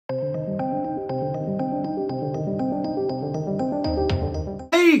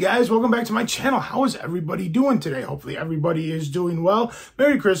guys, welcome back to my channel. How is everybody doing today? Hopefully everybody is doing well.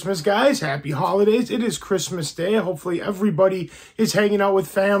 Merry Christmas, guys. Happy holidays. It is Christmas Day. Hopefully everybody is hanging out with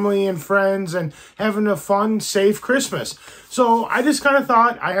family and friends and having a fun, safe Christmas. So I just kind of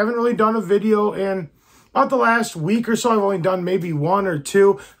thought, I haven't really done a video in about the last week or so. I've only done maybe one or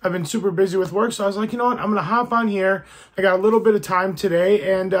two. I've been super busy with work, so I was like, you know what? I'm going to hop on here. I got a little bit of time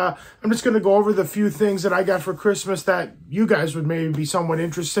today, and I'm just going to go over the few things that I got for Christmas that you guys would maybe be somewhat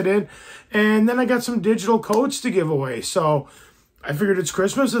interested in. And then I got some digital codes to give away. So I figured it's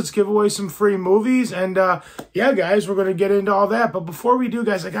Christmas. Let's give away some free movies. And yeah, guys, we're going to get into all that. But before we do,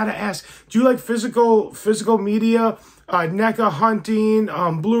 guys, I got to ask, do you like physical media? NECA hunting,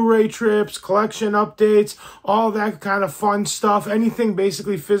 Blu-ray trips, collection updates, all that kind of fun stuff. Anything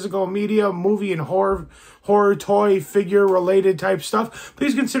basically physical media, movie and horror toy, figure related type stuff.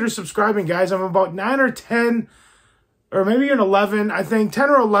 Please consider subscribing, guys. I'm about 9 or 10 or maybe even 11, I think 10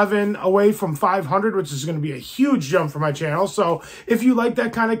 or 11 away from 500, which is going to be a huge jump for my channel. So if you like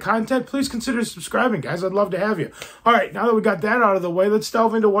that kind of content, please consider subscribing, guys. I'd love to have you. All right, now that we got that out of the way, let's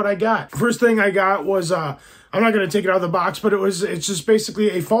delve into what I got. First thing I got was, I'm not going to take it out of the box, but it's just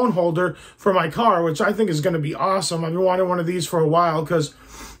basically a phone holder for my car, which I think is going to be awesome. I've been wanting one of these for a while because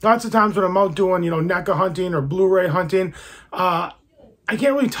lots of times when I'm out doing, NECA hunting or Blu-ray hunting, I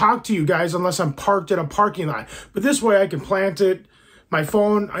can't really talk to you guys unless I'm parked in a parking lot. But this way I can plant my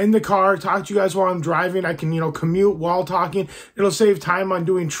phone in the car, talk to you guys while I'm driving. I can, commute while talking. It'll save time on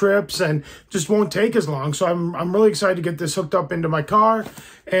doing trips and just won't take as long. So I'm really excited to get this hooked up into my car.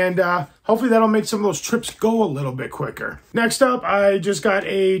 And hopefully that'll make some of those trips go a little bit quicker. Next up, I just got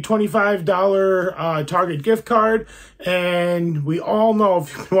a $25 Target gift card. And we all know,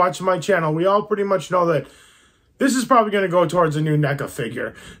 if you've been watching my channel, we all pretty much know that this is probably going to go towards a new NECA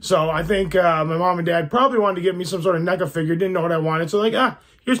figure. So I think my mom and dad probably wanted to get me some sort of NECA figure. Didn't know what I wanted. So like,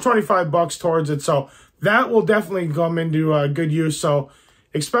 here's 25 bucks towards it. So that will definitely come into good use. So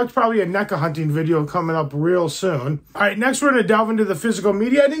expect probably a NECA hunting video coming up real soon. All right, next we're going to delve into the physical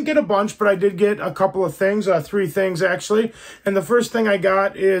media. I didn't get a bunch, but I did get a couple of things, 3 things actually. And the first thing I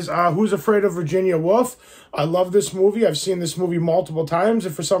got is Who's Afraid of Virginia Woolf? I love this movie. I've seen this movie multiple times,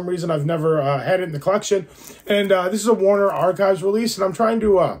 and for some reason I've never had it in the collection. And this is a Warner Archives release, and I'm trying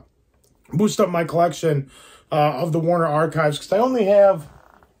to boost up my collection of the Warner Archives because I only have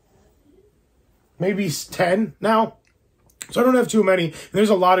maybe 10 now. So I don't have too many. And there's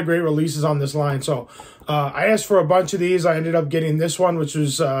a lot of great releases on this line. So I asked for a bunch of these. I ended up getting this one, which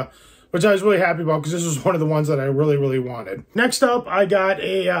I was really happy about because this was one of the ones that I really, really wanted. Next up, I got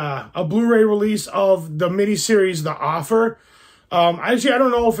a Blu-ray release of the miniseries The Offer. Actually, I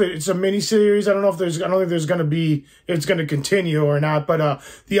don't know if it's a miniseries. I don't think there's going to be, if it's going to continue or not. But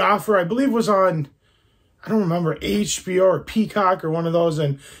The Offer, I believe, was on, I don't remember, HBO or Peacock or one of those.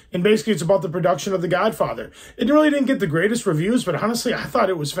 And basically it's about the production of The Godfather. It really didn't get the greatest reviews, but honestly, I thought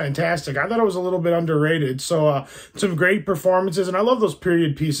it was fantastic. I thought it was a little bit underrated. So some great performances, and I love those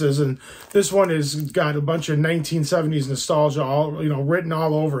period pieces. And this one has got a bunch of 1970s nostalgia all, written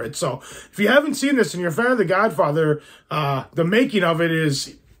all over it. So if you haven't seen this and you're a fan of The Godfather, the making of it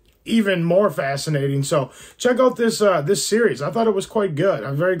is even more fascinating. So check out this series. I thought it was quite good.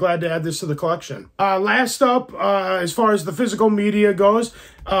 I'm very glad to add this to the collection. Last up, as far as the physical media goes,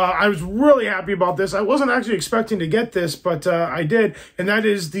 I was really happy about this. I wasn't actually expecting to get this, but I did. And that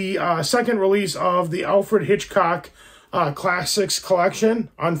is the second release of the Alfred Hitchcock Classics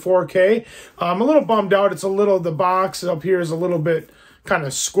collection on 4K. I'm a little bummed out. The box up here is a little bit kind of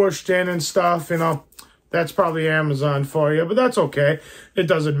squished in and stuff, That's probably Amazon for you, but that's okay. It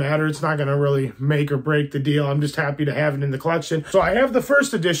doesn't matter. It's not going to really make or break the deal. I'm just happy to have it in the collection. So I have the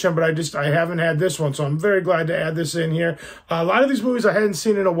first edition, but I haven't had this one, so I'm very glad to add this in here. A lot of these movies I hadn't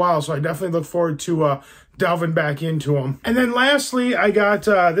seen in a while, so I definitely look forward to delving back into them. And then lastly, I got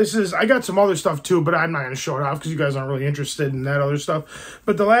I got some other stuff too, but I'm not going to show it off because you guys aren't really interested in that other stuff.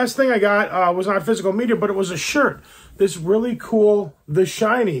 But the last thing I got was not physical media, but it was a shirt. This really cool The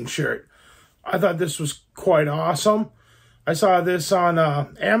Shining shirt. I thought this was quite awesome. I saw this on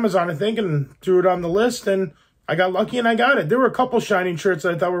Amazon, I think, and threw it on the list, and I got lucky and I got it. There were a couple Shining shirts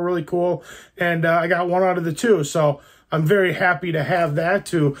that I thought were really cool, and I got one out of the 2. So I'm very happy to have that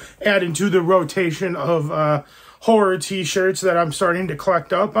to add into the rotation of horror t-shirts that I'm starting to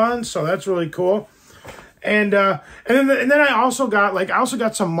collect up on. So that's really cool. And then I also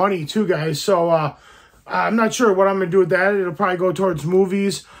got some money too, guys. So I'm not sure what I'm gonna do with that. It'll probably go towards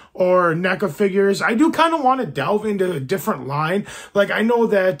movies or NECA figures. I do kind of want to delve into a different line. Like I know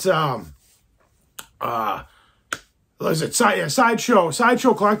that is it Sideshow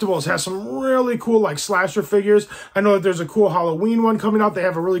Collectibles has some really cool like slasher figures. I know that there's a cool Halloween one coming out. They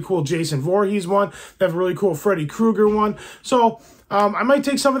have a really cool Jason Voorhees one. They have a really cool Freddy Krueger one. So I might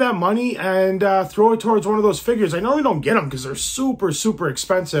take some of that money and throw it towards one of those figures. I normally don't get them because they're super, super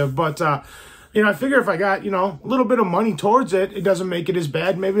expensive. But, you know, I figure if I got, you know, a little bit of money towards it, it doesn't make it as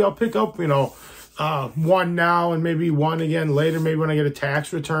bad. Maybe I'll pick up, you know, one now and maybe one again later, maybe when I get a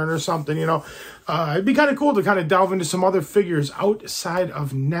tax return or something, you know. It'd be kind of cool to kind of delve into some other figures outside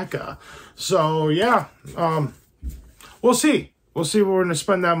of NECA. So, yeah, we'll see. We'll see what we're going to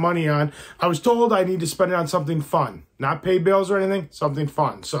spend that money on. I was told I need to spend it on something fun. Not pay bills or anything, something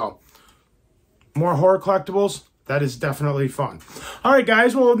fun. So, more horror collectibles, that is definitely fun. All right,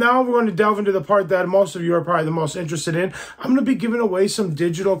 guys, well, now we're going to delve into the part that most of you are probably the most interested in. I'm going to be giving away some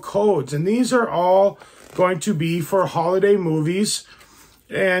digital codes, and these are all going to be for holiday movies.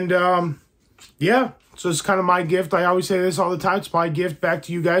 And, yeah, so it's kind of my gift. I always say this all the time. It's my gift back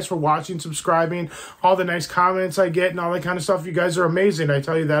to you guys for watching, subscribing, all the nice comments I get and all that kind of stuff. You guys are amazing. I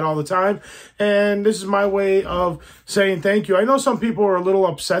tell you that all the time. And this is my way of saying thank you. I know some people are a little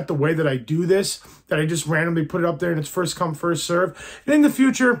upset the way that I do this, that I just randomly put it up there and it's first come, first serve. And in the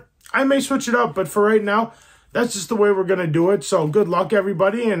future, I may switch it up. But for right now, that's just the way we're going to do it. So good luck,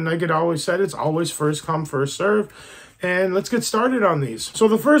 everybody. And like it always said, it's always first come, first serve. And let's get started on these. So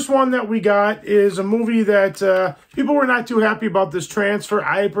the first one that we got is a movie that people were not too happy about this transfer.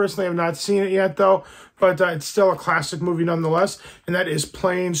 I personally have not seen it yet, though. But it's still a classic movie nonetheless. And that is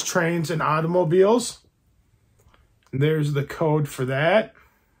Planes, Trains, and Automobiles. There's the code for that.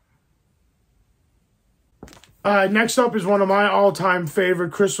 Next up is one of my all-time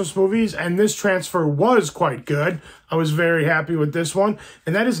favorite Christmas movies, and this transfer was quite good. I was very happy with this one,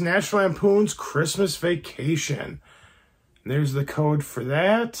 and that is National Lampoon's Christmas Vacation. There's the code for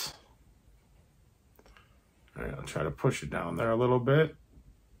that. All right, I'll try to push it down there a little bit.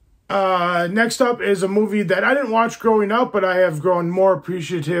 Next up is a movie that I didn't watch growing up, but I have grown more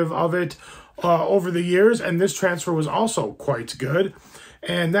appreciative of it over the years, and this transfer was also quite good.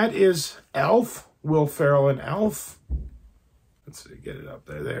 And that is Elf. Will Ferrell and Elf. Let's see, get it up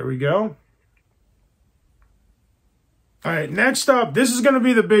there. There we go. All right, next up, this is going to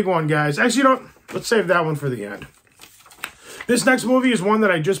be the big one, guys. Actually, let's save that one for the end. This next movie is one that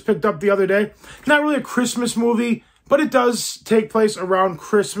I just picked up the other day. Not really a Christmas movie, but it does take place around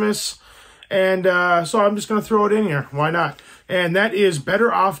Christmas. And so I'm just going to throw it in here. Why not? And that is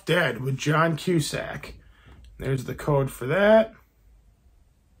Better Off Dead with John Cusack. There's the code for that.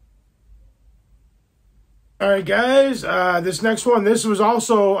 All right, guys, this next one, this was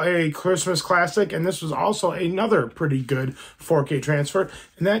also a Christmas classic, and this was also another pretty good 4K transfer,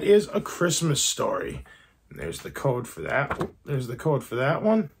 and that is A Christmas Story. And there's the code for that. There's the code for that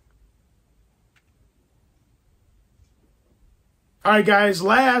one. All right, guys,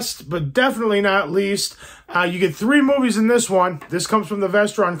 last but definitely not least, you get 3 movies in this one. This comes from the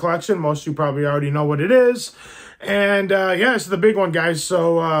Vestron collection. Most of you probably already know what it is. And, yeah, it's the big one, guys,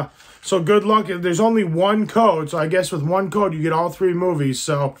 so good luck. There's only one code, so I guess with one code, you get all 3 movies.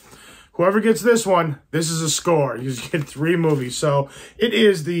 So whoever gets this one, this is a score. You get 3 movies. So it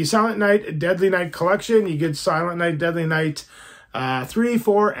is the Silent Night, Deadly Night collection. You get Silent Night, Deadly Night 3,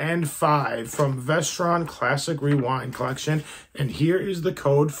 4, and 5 from Vestron Classic Rewind collection. And here is the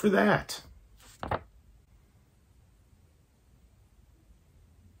code for that.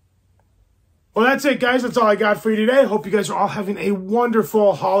 Well, that's it, guys. That's all I got for you today. Hope you guys are all having a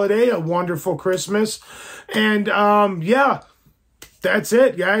wonderful holiday, a wonderful Christmas. And, yeah, that's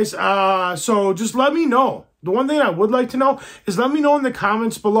it, guys. So just let me know. The one thing I would like to know is let me know in the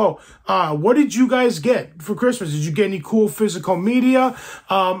comments below. What did you guys get for Christmas? Did you get any cool physical media?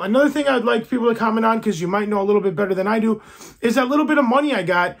 Another thing I'd like people to comment on, because you might know a little bit better than I do, is that little bit of money I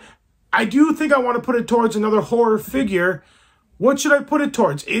got. I do think I want to put it towards another horror figure. What should I put it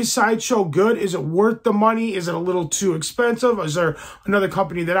towards? Is Sideshow good? Is it worth the money? Is it a little too expensive? Is there another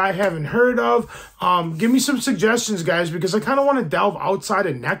company that I haven't heard of? Give me some suggestions, guys, because I kind of want to delve outside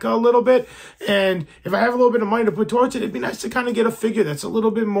of NECA a little bit. And if I have a little bit of money to put towards it, it'd be nice to kind of get a figure that's a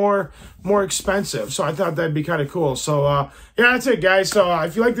little bit more expensive. So I thought that'd be kind of cool. So, yeah, that's it, guys. So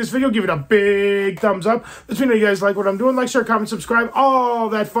if you like this video, give it a big thumbs up. Let me know you guys like what I'm doing. Like, share, comment, subscribe, all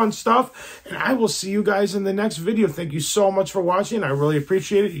that fun stuff. And I will see you guys in the next video. Thank you so much for watching. I really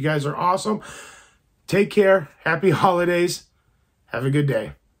appreciate it. You guys are awesome. Take care. Happy holidays. Have a good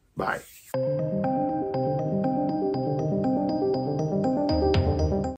day. Bye.